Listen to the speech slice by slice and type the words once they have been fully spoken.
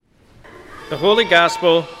The Holy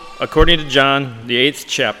Gospel according to John, the 8th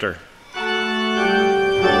chapter.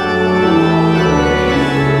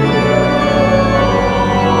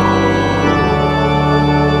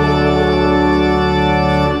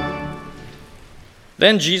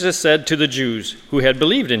 Then Jesus said to the Jews who had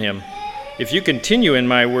believed in him, "If you continue in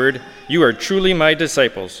my word, you are truly my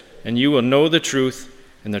disciples, and you will know the truth,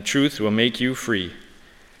 and the truth will make you free."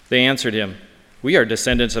 They answered him, "We are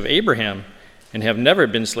descendants of Abraham, and have never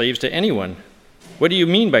been slaves to anyone. What do you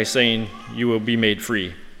mean by saying you will be made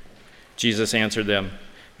free?" Jesus answered them,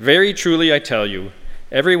 "Very truly I tell you,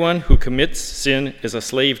 everyone who commits sin is a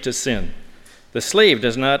slave to sin. The slave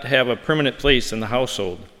does not have a permanent place in the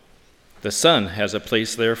household. The Son has a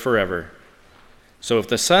place there forever. So if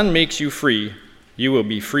the Son makes you free, you will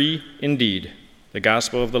be free indeed." The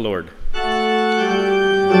Gospel of the Lord.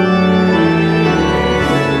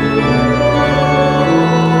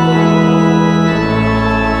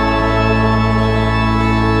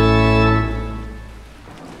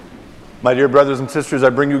 My dear brothers and sisters,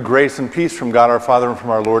 I bring you grace and peace from God our Father and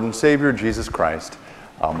from our Lord and Savior, Jesus Christ.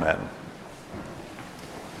 Amen.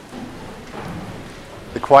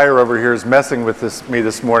 The choir over here is messing with me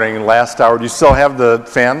this morning. Last hour, do you still have the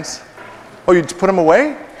fans? Oh, you put them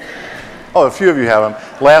away? Oh, a few of you have them.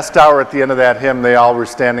 Last hour at the end of that hymn, they all were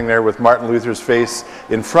standing there with Martin Luther's face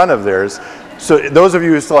in front of theirs. So those of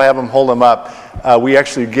you who still have them, hold them up. We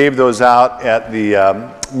actually gave those out at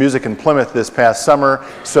the Music in Plymouth this past summer.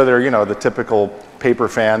 So they're, the typical paper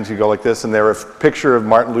fans. You go like this, and they're a picture of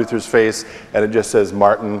Martin Luther's face, and it just says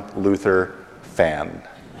Martin Luther fan.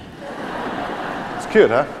 It's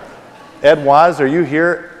cute, huh? Ed Waz, are you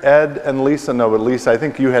here? Ed and Lisa? No, but Lisa, I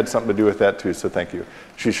think you had something to do with that too, so thank you.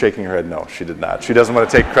 She's shaking her head. No, she did not. She doesn't want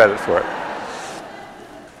to take credit for it.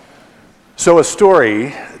 So a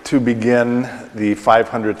story to begin the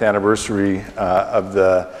 500th anniversary of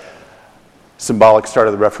the symbolic start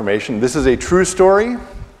of the Reformation. This is a true story.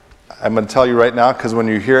 I'm going to tell you right now, because when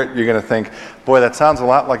you hear it, you're going to think, boy, that sounds a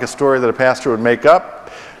lot like a story that a pastor would make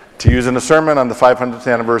up to use in a sermon on the 500th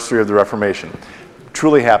anniversary of the Reformation.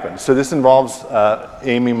 Truly happened. So this involves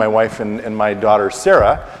Amy, my wife, and my daughter,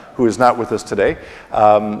 Sarah, who is not with us today.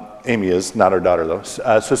 Amy is, not our daughter, though.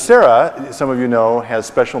 So Sarah, some of you know, has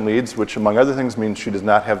special needs, which among other things means she does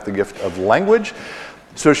not have the gift of language.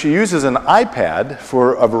 So she uses an iPad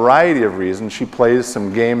for a variety of reasons. She plays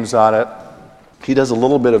some games on it. He does a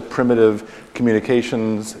little bit of primitive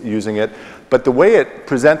communications using it. But the way it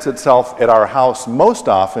presents itself at our house most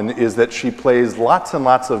often is that she plays lots and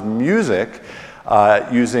lots of music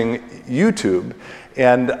using YouTube.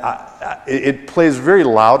 And it plays very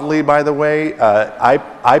loudly, by the way.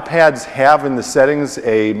 iPads have in the settings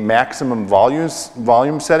a maximum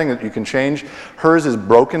volume setting that you can change. Hers is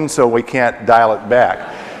broken, so we can't dial it back.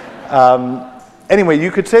 Anyway,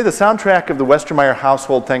 you could say the soundtrack of the Westermeyer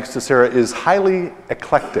household, thanks to Sarah, is highly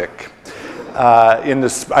eclectic.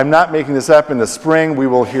 I'm not making this up. In the spring, we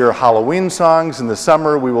will hear Halloween songs. In the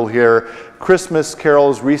summer, we will hear Christmas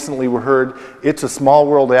carols. Recently, we heard "It's a Small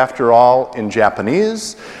World After All" in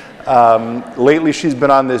Japanese. Lately, she's been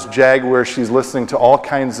on this jag where she's listening to all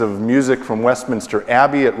kinds of music from Westminster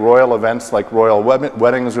Abbey at royal events like royal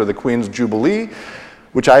weddings or the Queen's Jubilee,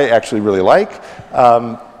 which I actually really like.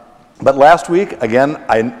 But last week, again,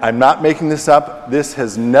 I'm not making this up. This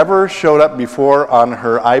has never showed up before on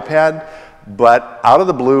her iPad. But out of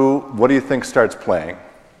the blue, what do you think starts playing?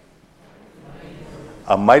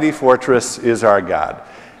 "A Mighty Fortress Is Our God."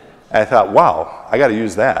 And I thought, wow, I got to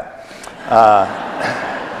use that.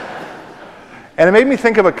 And it made me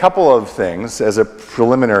think of a couple of things as a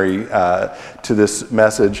preliminary to this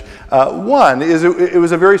message. One is it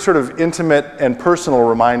was a very sort of intimate and personal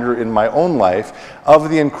reminder in my own life of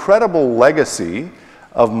the incredible legacy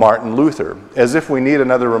of Martin Luther, as if we need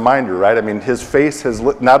another reminder, right? I mean, his face has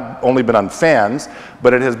not only been on fans,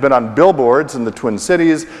 but it has been on billboards in the Twin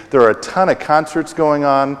Cities. There are a ton of concerts going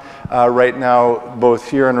on right now, both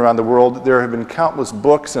here and around the world. There have been countless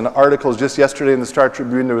books and articles. Just yesterday in the Star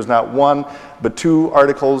Tribune, there was not one, but 2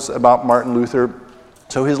 articles about Martin Luther.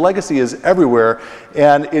 So his legacy is everywhere,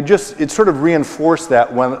 and it sort of reinforced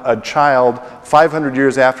that when a child, 500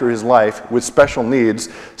 years after his life, with special needs,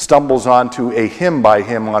 stumbles onto a hymn by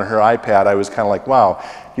him on her iPad. I was kind of like, wow,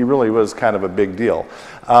 he really was kind of a big deal.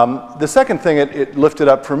 The second thing it lifted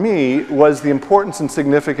up for me was the importance and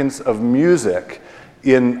significance of music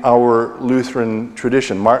in our Lutheran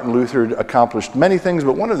tradition. Martin Luther accomplished many things,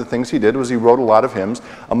 but one of the things he did was he wrote a lot of hymns.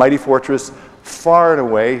 A Mighty Fortress, far and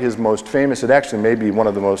away his most famous, it actually may be one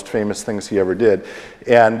of the most famous things he ever did.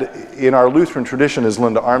 And in our Lutheran tradition, as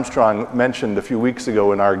Linda Armstrong mentioned a few weeks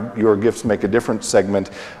ago in our Your Gifts Make a Difference segment,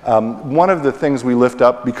 one of the things we lift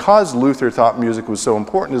up, because Luther thought music was so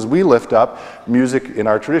important, is we lift up music in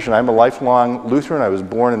our tradition. I'm a lifelong Lutheran. I was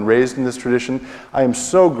born and raised in this tradition. I am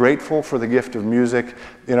so grateful for the gift of music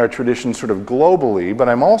in our tradition sort of globally, but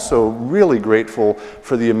I'm also really grateful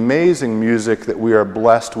for the amazing music that we are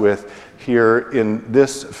blessed with here in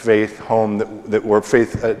this faith home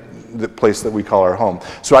the place that we call our home.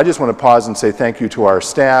 So I just want to pause and say thank you to our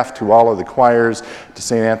staff, to all of the choirs, to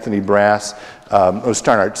St. Anthony Brass,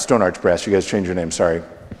 Stone Arch Brass, you guys changed your name, sorry.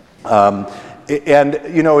 And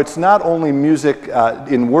you know, it's not only music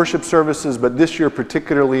in worship services, but this year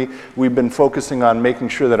particularly, we've been focusing on making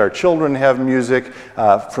sure that our children have music,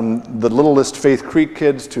 from the littlest Faith Creek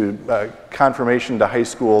kids to confirmation to high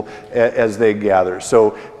school as they gather.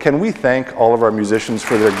 So can we thank all of our musicians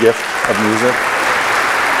for their gift of music?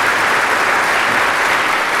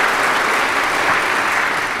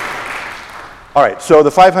 All right, so the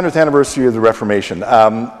 500th anniversary of the Reformation.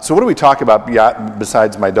 So what do we talk about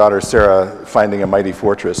besides my daughter Sarah finding a mighty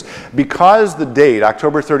fortress? Because the date,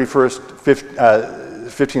 October 31st,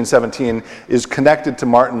 1517, is connected to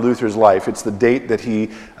Martin Luther's life. It's the date that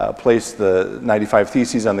he placed the 95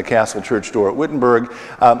 Theses on the castle church door at Wittenberg.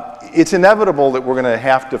 It's inevitable that we're going to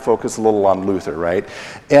have to focus a little on Luther, right?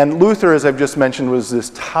 And Luther, as I've just mentioned, was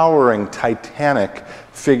this towering, titanic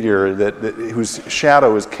figure whose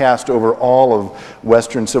shadow is cast over all of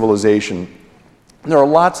Western civilization. There are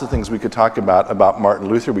lots of things we could talk about Martin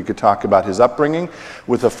Luther. We could talk about his upbringing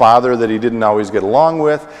with a father that he didn't always get along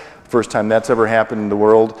with. First time that's ever happened in the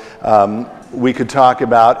world. We could talk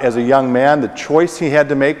about, as a young man, the choice he had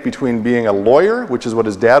to make between being a lawyer, which is what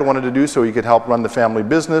his dad wanted to do so he could help run the family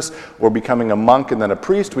business, or becoming a monk and then a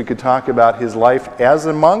priest. We could talk about his life as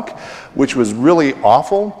a monk, which was really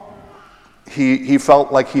awful. He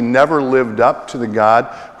felt like he never lived up to the God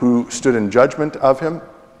who stood in judgment of him.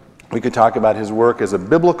 We could talk about his work as a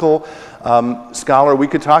biblical scholar. We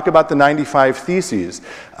could talk about the 95 Theses.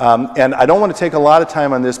 And I don't want to take a lot of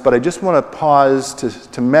time on this, but I just want to pause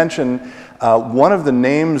to mention one of the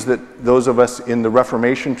names that those of us in the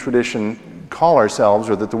Reformation tradition call ourselves,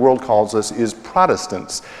 or that the world calls us, is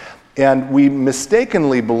Protestants. And we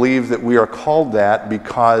mistakenly believe that we are called that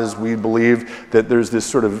because we believe that there's this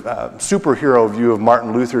sort of superhero view of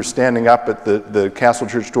Martin Luther standing up at the castle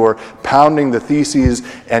church door, pounding the theses,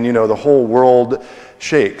 and you know, the whole world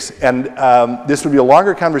shakes. And this would be a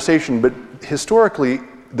longer conversation, but historically,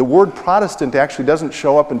 the word Protestant actually doesn't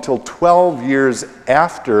show up until 12 years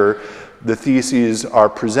after the theses are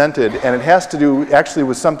presented, and it has to do actually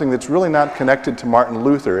with something that's really not connected to Martin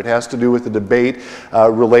Luther. It has to do with the debate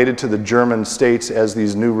related to the German states as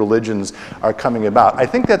these new religions are coming about. I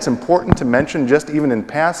think that's important to mention just even in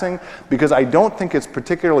passing, because I don't think it's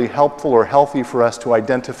particularly helpful or healthy for us to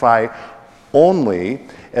identify only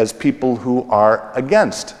as people who are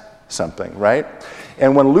against something, right?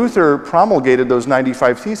 And when Luther promulgated those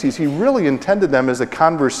 95 Theses, he really intended them as a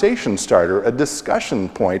conversation starter, a discussion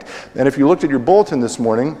point. And if you looked at your bulletin this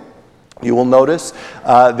morning, you will notice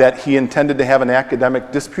that he intended to have an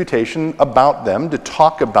academic disputation about them, to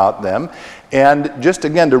talk about them, and just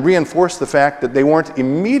again to reinforce the fact that they weren't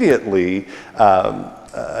immediately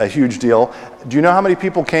a huge deal. Do you know how many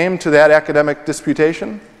people came to that academic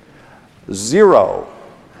disputation? 0.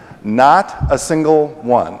 Not a single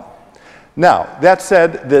one. Now, that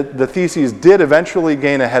said, the theses did eventually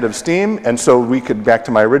gain a head of steam, and so we could, back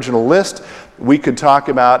to my original list, we could talk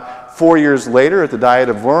about 4 years later at the Diet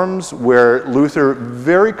of Worms, where Luther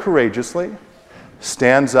very courageously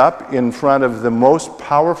stands up in front of the most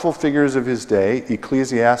powerful figures of his day,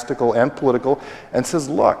 ecclesiastical and political, and says,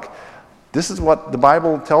 look, this is what the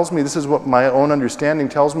Bible tells me, this is what my own understanding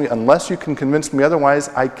tells me. Unless you can convince me otherwise,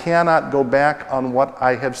 I cannot go back on what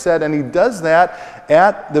I have said. And he does that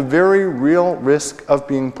at the very real risk of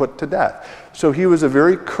being put to death. So he was a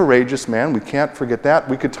very courageous man. We can't forget that.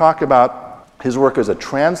 We could talk about his work as a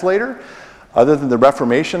translator. Other than the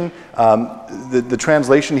Reformation, the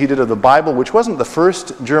translation he did of the Bible, which wasn't the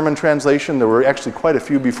first German translation, there were actually quite a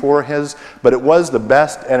few before his, but it was the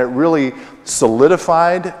best, and it really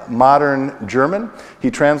solidified modern German.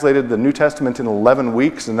 He translated the New Testament in 11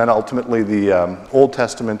 weeks, and then ultimately the Old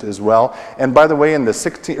Testament as well. And by the way, in the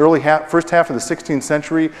first half of the 16th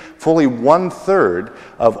century, fully 1/3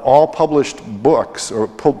 of all published books or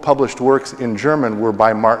published works in German were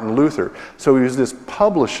by Martin Luther. So he was this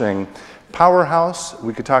publishing powerhouse.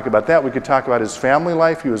 We could talk about that. We could talk about his family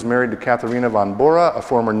life. He was married to Katharina von Bora, a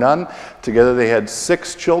former nun. Together they had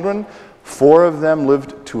 6 children. 4 of them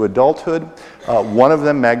lived to adulthood. One of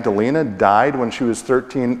them, Magdalena, died when she was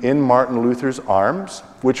 13 in Martin Luther's arms,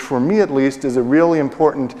 which for me at least is a really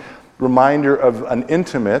important reminder of an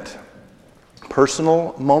intimate,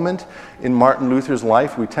 personal moment in Martin Luther's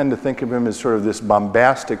life. We tend to think of him as sort of this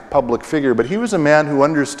bombastic public figure, but he was a man who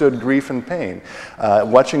understood grief and pain,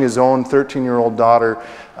 watching his own 13-year-old daughter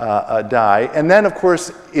die. And then, of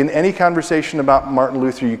course, in any conversation about Martin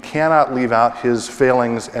Luther, you cannot leave out his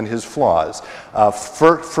failings and his flaws.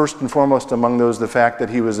 First and foremost among those, the fact that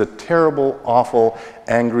he was a terrible, awful,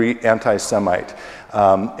 angry anti-Semite.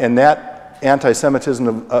 And that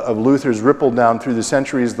anti-Semitism of Luther's rippled down through the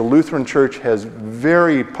centuries. The Lutheran Church has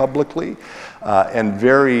very publicly and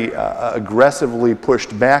very aggressively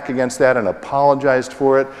pushed back against that and apologized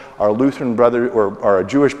for it. Our Lutheran brothers, or our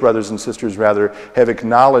Jewish brothers and sisters rather, have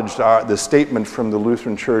acknowledged the statement from the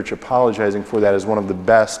Lutheran Church apologizing for that as one of the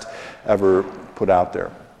best ever put out there.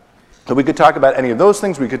 So we could talk about any of those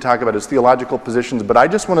things. We could talk about his theological positions, but I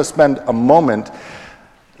just want to spend a moment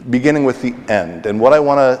beginning with the end. And what I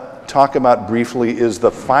want to talk about briefly is the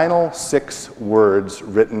final 6 words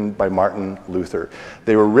written by Martin Luther.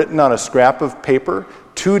 They were written on a scrap of paper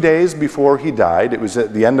 2 days before he died. It was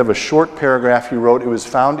at the end of a short paragraph he wrote. It was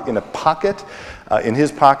found in a pocket, in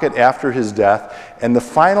his pocket after his death. And the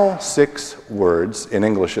final 6 words, in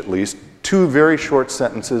English at least, 2 very short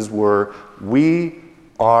sentences were, "We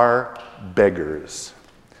are beggars.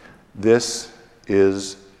 This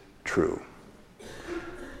is true."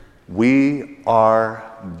 We are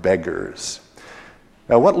beggars.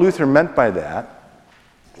 Now, what Luther meant by that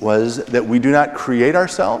was that we do not create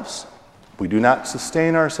ourselves, we do not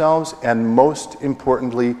sustain ourselves, and most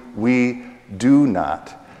importantly, we do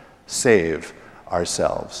not save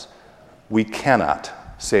ourselves. We cannot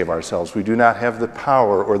save ourselves. We do not have the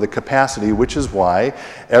power or the capacity, which is why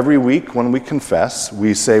every week when we confess,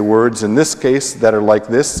 we say words in this case that are like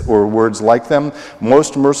this, or words like them.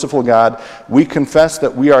 Most merciful God, we confess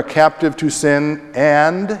that we are captive to sin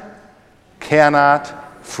and cannot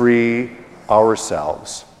free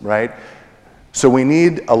ourselves, right? So we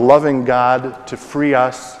need a loving God to free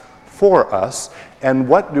us for us. And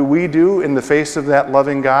what do we do in the face of that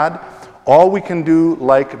loving God? All we can do,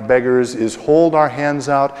 like beggars, is hold our hands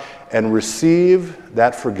out and receive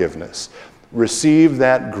that forgiveness, receive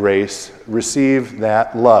that grace, receive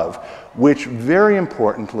that love, which very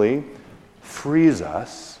importantly frees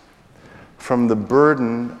us from the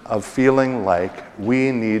burden of feeling like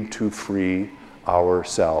we need to free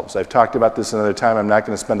ourselves. I've talked about this another time. I'm not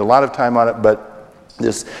going to spend a lot of time on it, but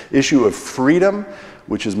this issue of freedom,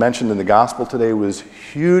 which is mentioned in the gospel today, was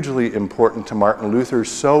hugely important to Martin Luther,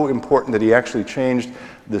 so important that he actually changed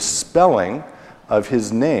the spelling of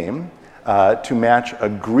his name to match a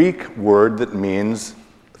Greek word that means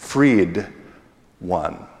freed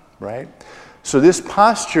one, right? So this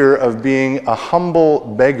posture of being a humble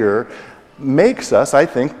beggar makes us, I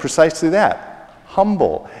think, precisely that,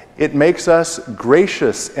 humble. It makes us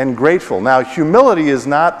gracious and grateful. Now, humility is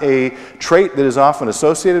not a trait that is often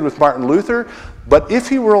associated with Martin Luther, but if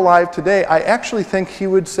he were alive today, I actually think he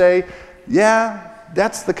would say, yeah,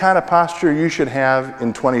 that's the kind of posture you should have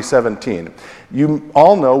in 2017. We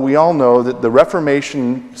all know that the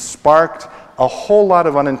Reformation sparked a whole lot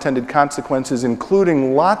of unintended consequences,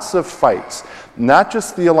 including lots of fights, not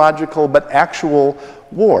just theological, but actual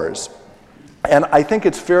wars. And I think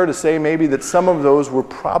it's fair to say maybe that some of those were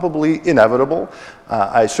probably inevitable.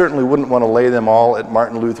 I certainly wouldn't want to lay them all at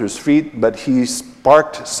Martin Luther's feet, but he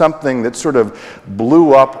sparked something that sort of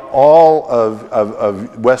blew up all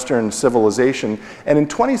of Western civilization. And in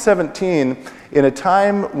 2017, in a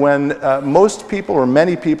time when most people, or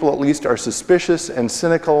many people at least, are suspicious and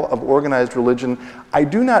cynical of organized religion, I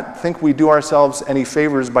do not think we do ourselves any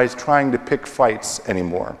favors by trying to pick fights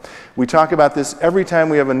anymore. We talk about this every time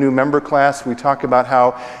we have a new member class. We talk about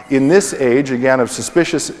how in this age, again, of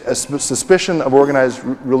suspicion of organized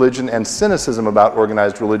religion and cynicism about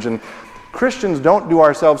organized religion, Christians don't do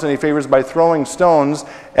ourselves any favors by throwing stones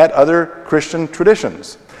at other Christian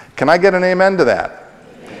traditions. Can I get an amen to that?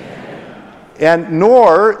 Amen. And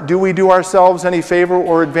nor do we do ourselves any favor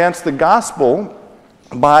or advance the gospel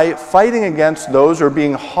by fighting against those, or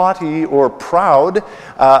being haughty or proud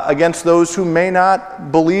against those who may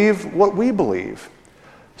not believe what we believe.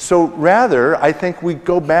 So rather, I think we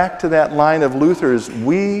go back to that line of Luther's,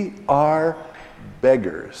 we are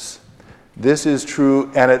beggars. This is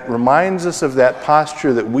true, and it reminds us of that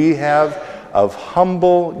posture that we have of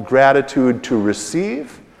humble gratitude to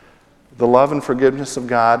receive the love and forgiveness of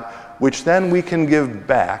God, which then we can give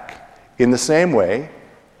back In the same way,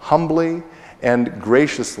 humbly and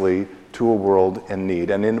graciously to a world in need.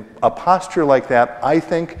 And in a posture like that, I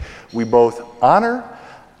think we both honor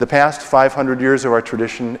the past 500 years of our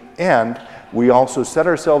tradition, and we also set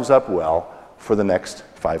ourselves up well for the next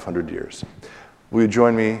 500 years. Will you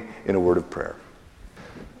join me in a word of prayer?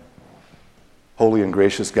 Holy and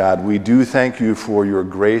gracious God, we do thank you for your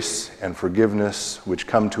grace and forgiveness which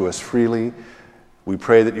come to us freely. We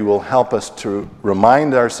pray that you will help us to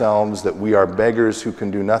remind ourselves that we are beggars who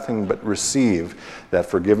can do nothing but receive that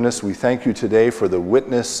forgiveness. We thank you today for the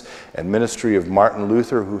witness and ministry of Martin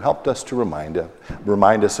Luther, who helped us to remind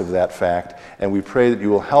us of that fact. And we pray that you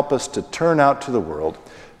will help us to turn out to the world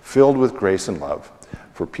filled with grace and love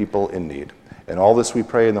for people in need. And all this we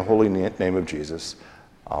pray in the holy name of Jesus.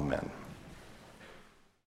 Amen.